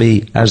things would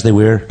be as they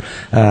were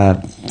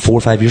 4 or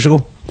 5 years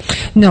ago?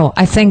 No,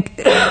 I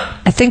think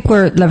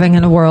we're living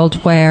in a world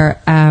where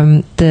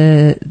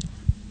the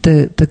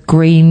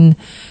green,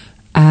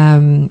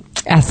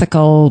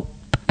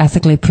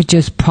 ethically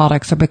produced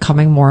products are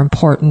becoming more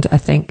important. I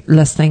think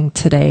listening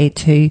today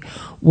to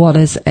what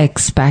is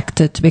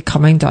expected to be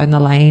coming down the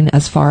line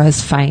as far as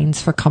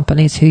fines for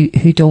companies who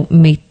don't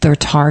meet their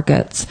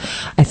targets,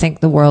 I think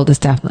the world is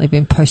definitely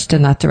being pushed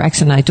in that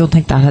direction. I don't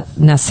think that had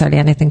necessarily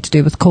anything to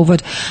do with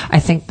COVID. I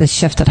think the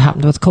shift that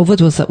happened with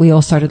COVID was that we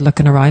all started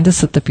looking around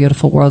us at the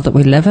beautiful world that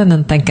we live in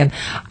and thinking,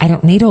 I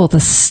don't need all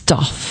this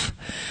stuff.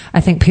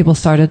 I think people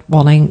started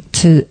wanting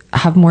to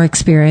have more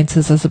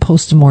experiences as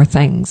opposed to more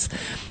things.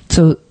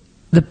 So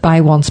the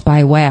buy once,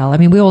 buy well. I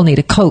mean, we all need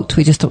a coat.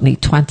 We just don't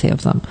need 20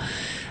 of them.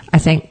 I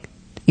think,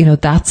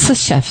 that's a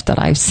shift that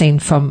I've seen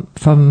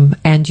from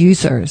end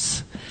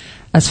users.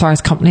 As far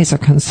as companies are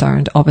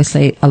concerned,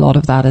 obviously a lot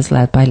of that is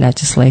led by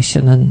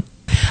legislation. And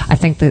I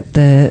think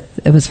that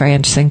it was very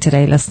interesting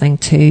today listening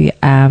to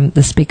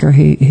the speaker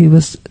who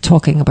was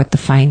talking about the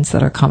fines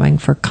that are coming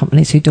for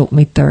companies who don't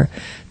meet their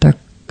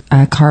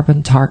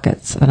carbon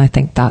targets. And I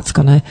think that's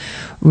going to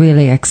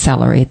really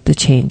accelerate the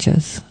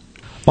changes.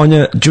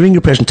 Aine, during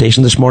your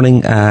presentation this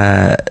morning,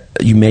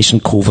 you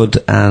mentioned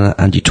COVID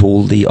and you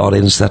told the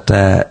audience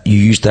that you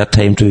used that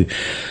time to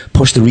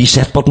push the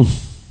reset button.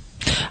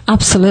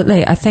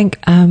 Absolutely. I think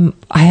I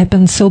had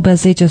been so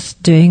busy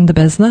just doing the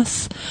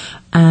business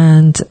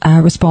and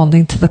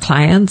responding to the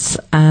clients,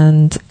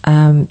 and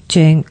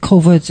during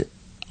COVID,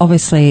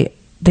 obviously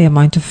the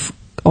amount of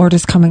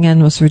orders coming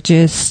in was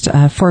reduced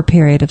for a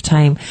period of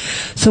time.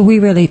 So we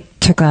really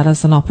took that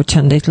as an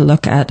opportunity to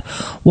look at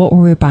what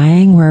were we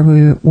buying, where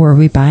were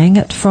we buying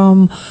it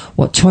from,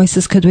 what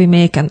choices could we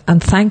make, and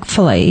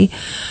thankfully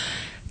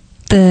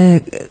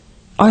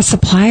our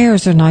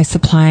suppliers are now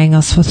supplying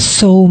us with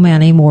so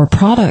many more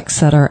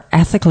products that are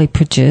ethically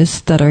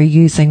produced, that are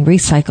using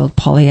recycled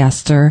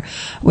polyester,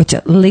 which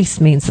at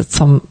least means that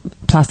some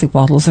plastic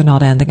bottles are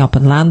not ending up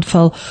in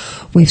landfill.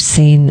 We've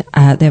seen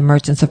the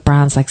emergence of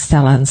brands like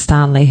Stella and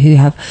Stanley, who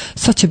have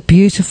such a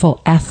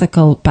beautiful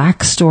ethical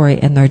backstory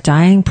in their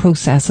dyeing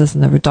processes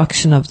and the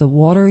reduction of the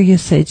water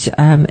usage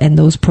in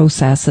those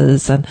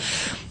processes, and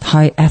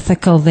how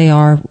ethical they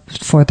are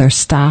for their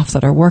staff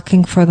that are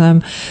working for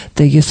them,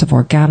 the use of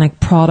organic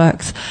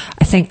products.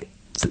 I think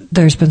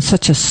there's been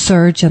such a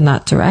surge in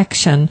that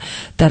direction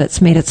that it's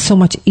made it so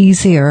much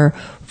easier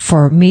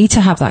for me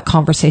to have that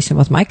conversation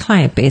with my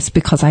client base,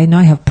 because I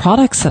now have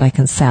products that I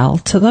can sell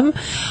to them,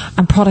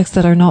 and products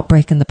that are not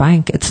breaking the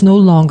bank. It's no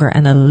longer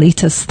an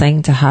elitist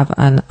thing to have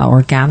an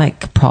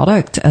organic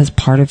product as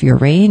part of your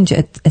range.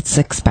 It's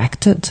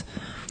expected.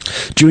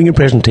 During your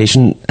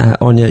presentation,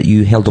 Aine,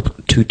 you held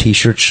up 2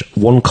 T-shirts,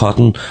 one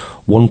cotton,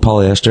 one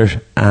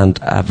polyester, and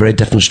a very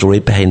different story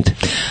behind.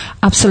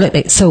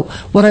 Absolutely. So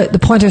the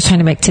point I was trying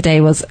to make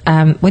today was,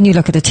 when you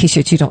look at a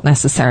T-shirt, you don't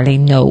necessarily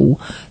know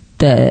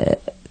the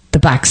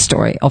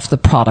backstory of the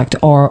product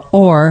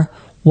or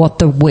what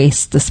the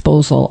waste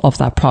disposal of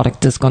that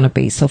product is going to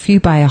be. So if you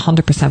buy a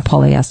 100%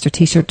 polyester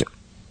T-shirt,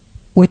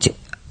 which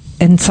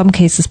in some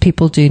cases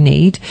people do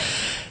need,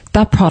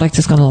 that product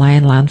is going to lie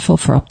in landfill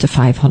for up to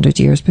 500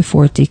 years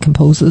before it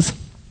decomposes.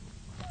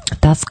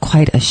 That's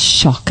quite a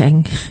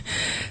shocking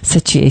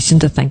situation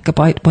to think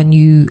about when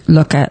you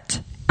look at,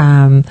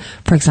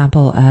 for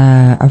example,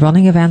 a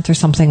running event or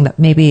something that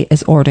maybe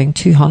is ordering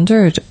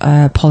 200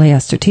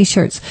 polyester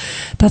T-shirts.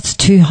 That's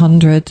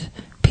 200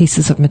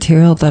 pieces of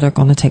material that are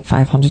going to take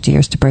 500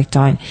 years to break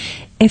down.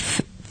 If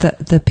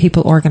the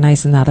people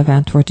organising that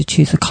event were to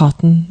choose a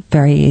cotton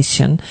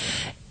variation,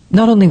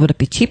 not only would it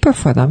be cheaper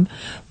for them,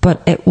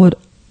 but it would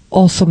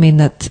also mean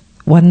that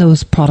when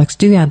those products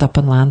do end up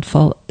in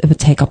landfill, it would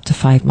take up to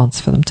 5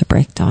 months for them to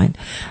break down.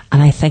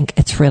 And I think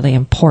it's really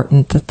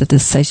important that the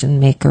decision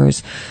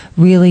makers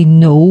really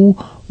know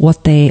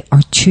what they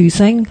are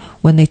choosing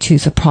when they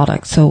choose a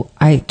product. So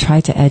I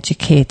try to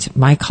educate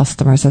my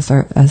customers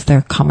as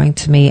they're coming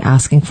to me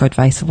asking for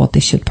advice of what they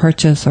should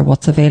purchase or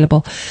what's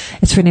available.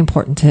 It's really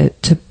important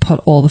to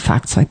put all the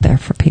facts out there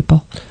for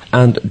people.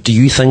 And do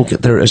you think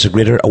there is a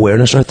greater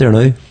awareness out there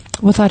now?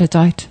 Without a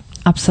doubt.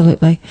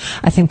 Absolutely.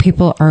 I think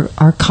people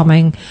are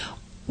coming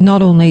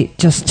not only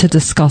just to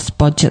discuss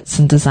budgets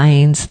and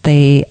designs,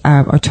 they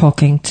are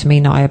talking to me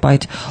now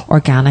about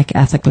organic,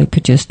 ethically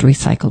produced,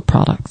 recycled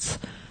products.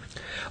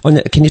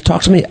 Can you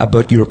talk to me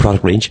about your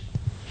product range?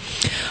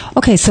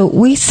 Okay, so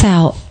we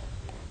sell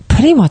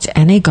pretty much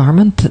any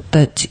garment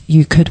that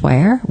you could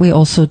wear. We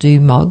also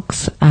do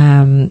mugs,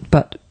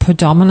 but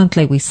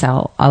predominantly we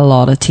sell a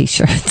lot of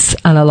t-shirts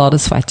and a lot of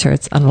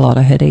sweatshirts and a lot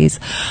of hoodies.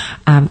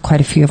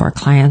 Quite a few of our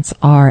clients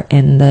are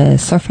in the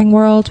surfing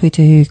world. We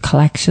do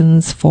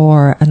collections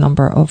for a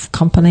number of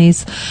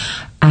companies,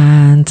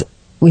 and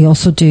we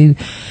also do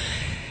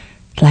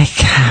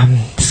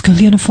school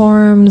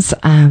uniforms,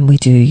 we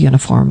do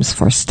uniforms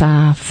for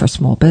staff, for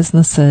small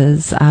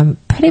businesses,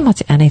 pretty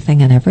much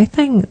anything and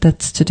everything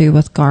that's to do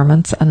with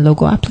garments and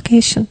logo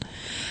application.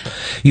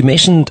 You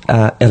mentioned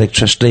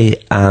electricity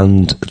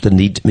and the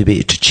need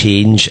maybe to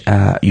change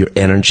your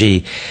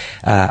energy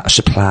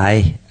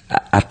supply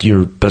at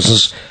your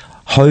business.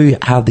 How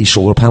have these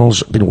solar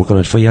panels been working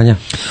out for you, Aine?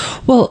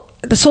 Well,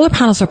 the solar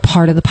panels are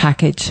part of the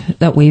package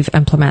that we've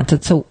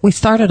implemented. So we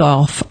started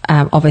off,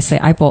 obviously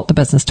I bought the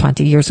business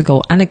 20 years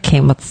ago, and it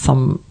came with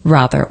some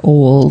rather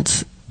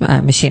old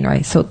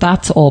machinery. So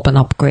that's all been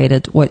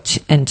upgraded,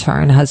 which in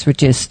turn has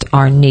reduced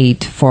our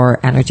need for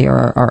energy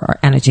or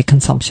energy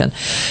consumption.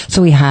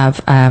 So we have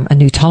a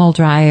new tunnel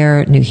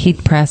dryer, new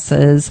heat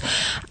presses.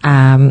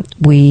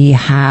 We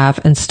have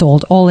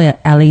installed all the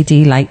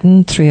LED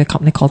lighting through a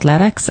company called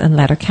Ledex in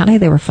Letterkenny.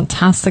 They were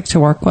fantastic to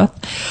work with.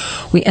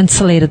 We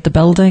insulated the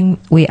building.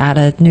 We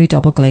added new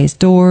double glazed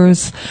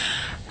doors.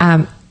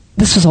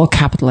 This was all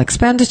capital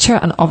expenditure,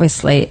 and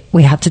obviously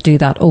we had to do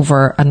that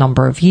over a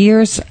number of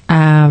years.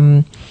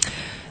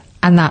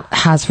 And that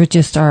has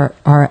reduced our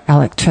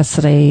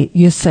electricity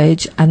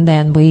usage. And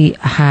then we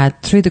had,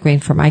 through the Green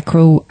for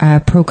Micro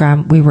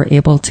program, we were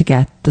able to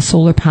get the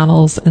solar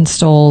panels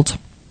installed.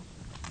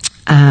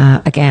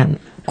 Again,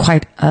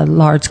 quite a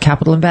large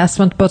capital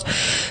investment, but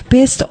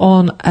based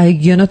on a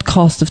unit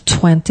cost of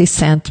 20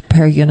 cents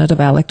per unit of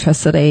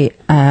electricity,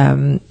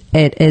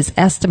 it is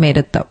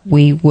estimated that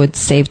we would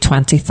save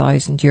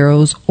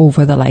 €20,000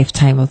 over the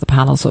lifetime of the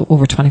panel, so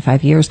over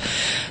 25 years.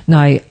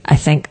 Now, I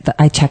think that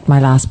I checked my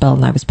last bill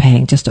and I was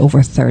paying just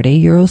over 30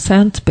 euro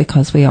cent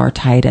because we are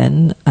tied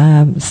in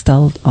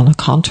still on a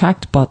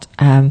contract, but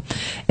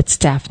it's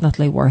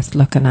definitely worth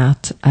looking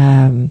at,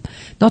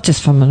 not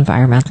just from an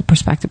environmental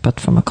perspective, but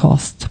from a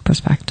cost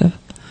perspective.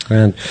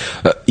 And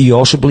you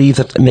also believe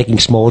that making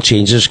small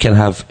changes can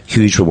have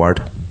huge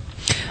reward?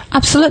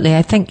 Absolutely.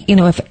 I think,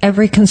 if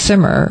every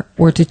consumer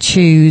were to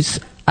choose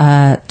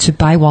to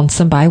buy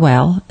once and buy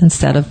well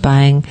instead of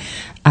buying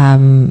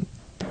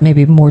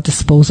maybe more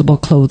disposable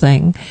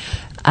clothing,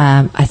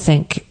 I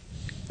think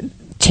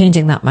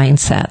changing that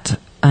mindset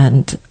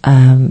and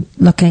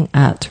looking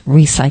at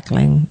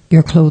recycling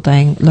your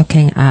clothing,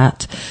 looking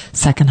at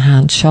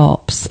second-hand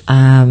shops,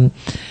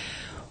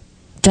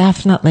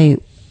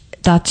 definitely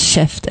that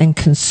shift in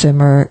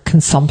consumer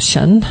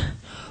consumption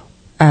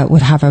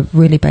would have a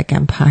really big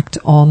impact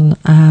on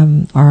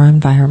our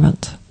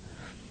environment.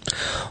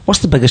 What's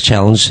the biggest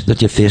challenge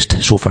that you've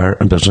faced so far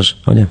in business,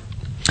 Aine?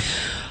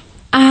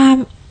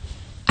 I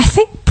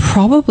think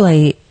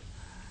probably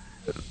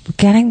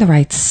getting the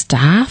right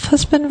staff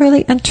has been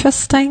really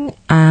interesting.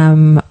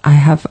 I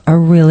have a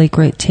really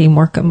great team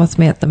working with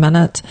me at the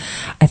minute.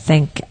 I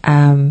think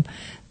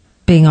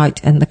being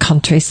out in the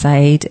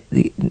countryside,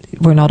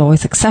 we're not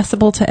always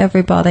accessible to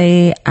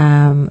everybody.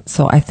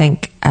 So I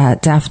think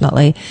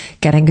definitely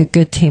getting a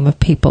good team of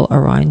people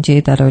around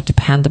you that are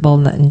dependable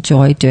and that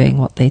enjoy doing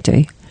what they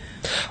do.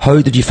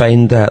 How did you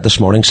find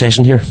this morning's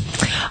session here?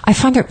 I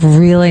found it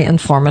really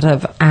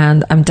informative,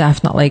 and I'm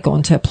definitely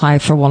going to apply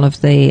for one of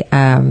the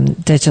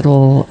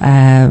digital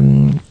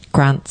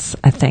grants.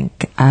 I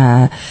think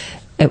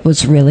it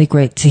was really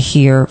great to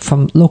hear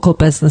from local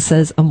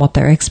businesses and what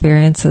their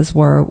experiences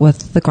were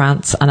with the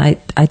grants. And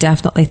I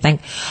definitely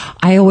think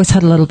I always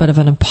had a little bit of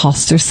an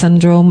imposter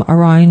syndrome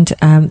around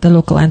the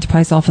local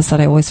enterprise office, that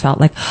I always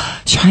felt like,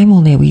 sure, I'm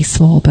only a wee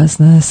small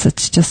business.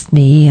 It's just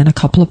me and a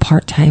couple of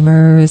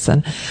part-timers,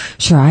 and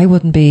sure, I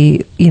wouldn't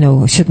be,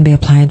 shouldn't be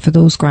applying for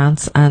those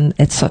grants. And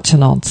it's such a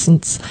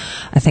nonsense.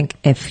 I think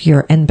if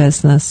you're in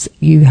business,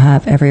 you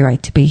have every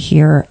right to be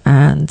here,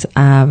 and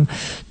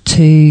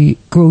to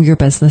grow your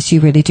business, you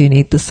really do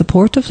need the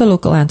support of the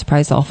local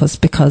enterprise office,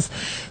 because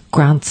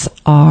grants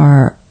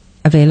are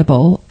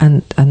available,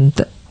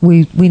 and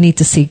we need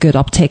to see good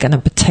uptake, and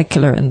in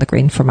particular in the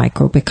Green for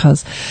Micro,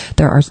 because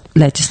there are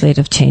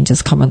legislative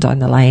changes coming down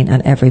the line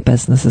and every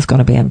business is going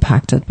to be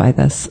impacted by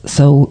this.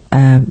 So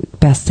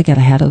best to get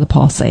ahead of the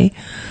posse.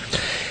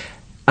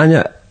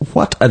 Aine,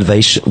 what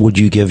advice would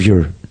you give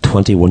your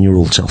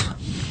 21-year-old self?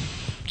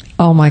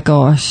 Oh my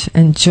gosh,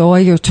 enjoy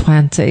your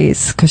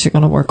 20s, because you're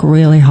going to work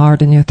really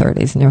hard in your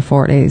 30s and your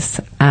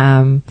 40s.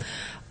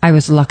 I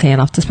was lucky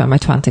enough to spend my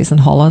 20s in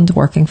Holland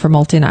working for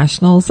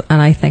multinationals,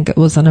 and I think it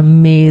was an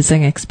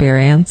amazing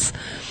experience.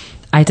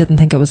 I didn't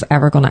think it was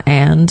ever going to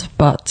end,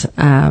 but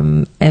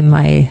in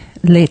my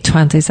late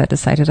 20s I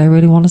decided I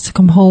really wanted to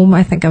come home.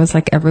 I think I was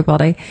like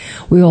everybody.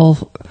 We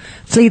all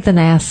flee the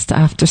nest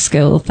after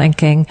school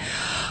thinking,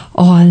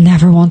 oh, I'll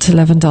never want to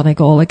live in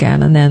Donegal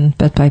again, and then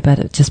bit by bit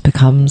it just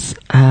becomes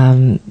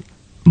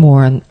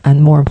more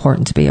and more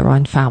important to be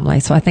around family.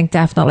 So I think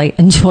definitely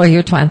enjoy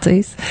your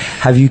 20s.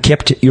 Have you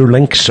kept your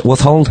links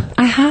with Holland?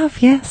 I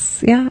have,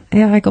 yes. Yeah,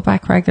 I go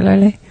back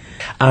regularly.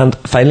 And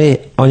finally,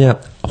 Aine,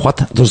 what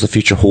does the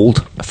future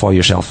hold for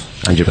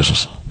yourself and your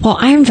business? Well,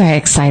 I'm very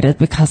excited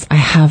because I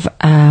have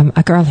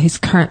a girl who's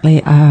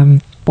currently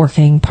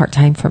working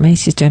part-time for me.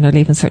 She's doing her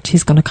leaving cert.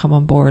 She's going to come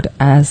on board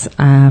as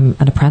an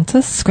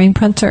apprentice screen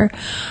printer.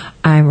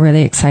 I'm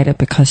really excited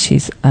because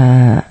she's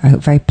a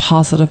very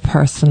positive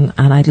person,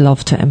 and I'd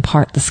love to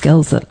impart the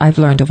skills that I've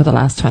learned over the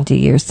last 20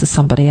 years to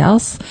somebody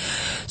else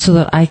so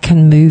that I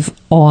can move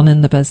on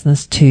in the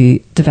business to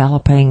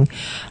developing.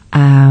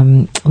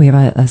 We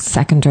have a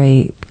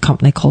secondary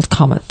company called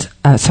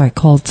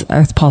called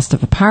Earth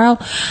Positive Apparel,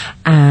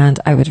 and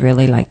I would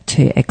really like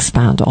to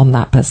expand on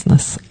that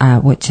business,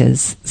 which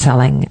is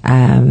selling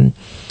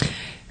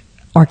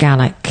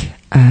organic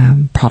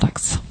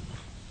products.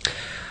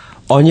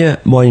 Aine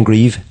Moyne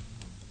Grieve,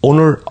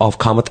 owner of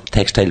Comet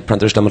Textile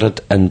Printers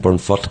Limited in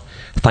Burnfoot,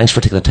 thanks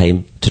for taking the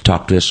time to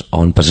talk to us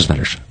on Business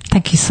Matters.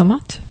 Thank you so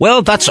much.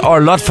 Well, that's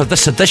our lot for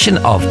this edition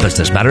of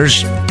Business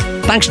Matters.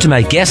 Thanks to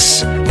my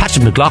guests,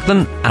 Patrick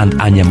McLaughlin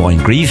and Aine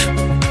Moyne Grieve.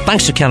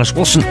 Thanks to Kenneth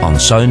Wilson on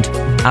sound,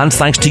 and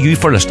thanks to you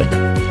for listening.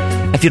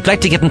 If you'd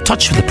like to get in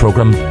touch with the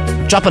programme,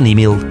 drop an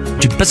email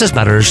to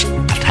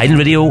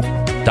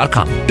businessmatters@highlandradio.com.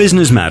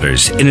 Business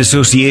Matters, in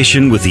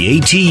association with the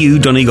ATU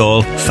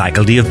Donegal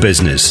Faculty of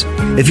Business.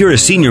 If you're a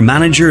senior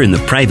manager in the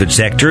private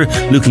sector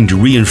looking to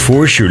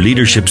reinforce your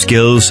leadership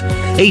skills,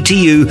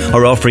 ATU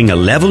are offering a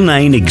Level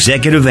 9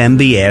 Executive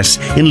MBS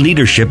in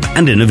Leadership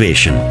and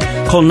Innovation.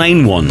 Call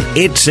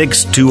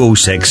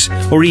 91-86206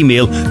 or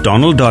email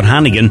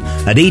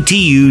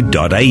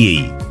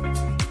donald.hannigan@atu.ie.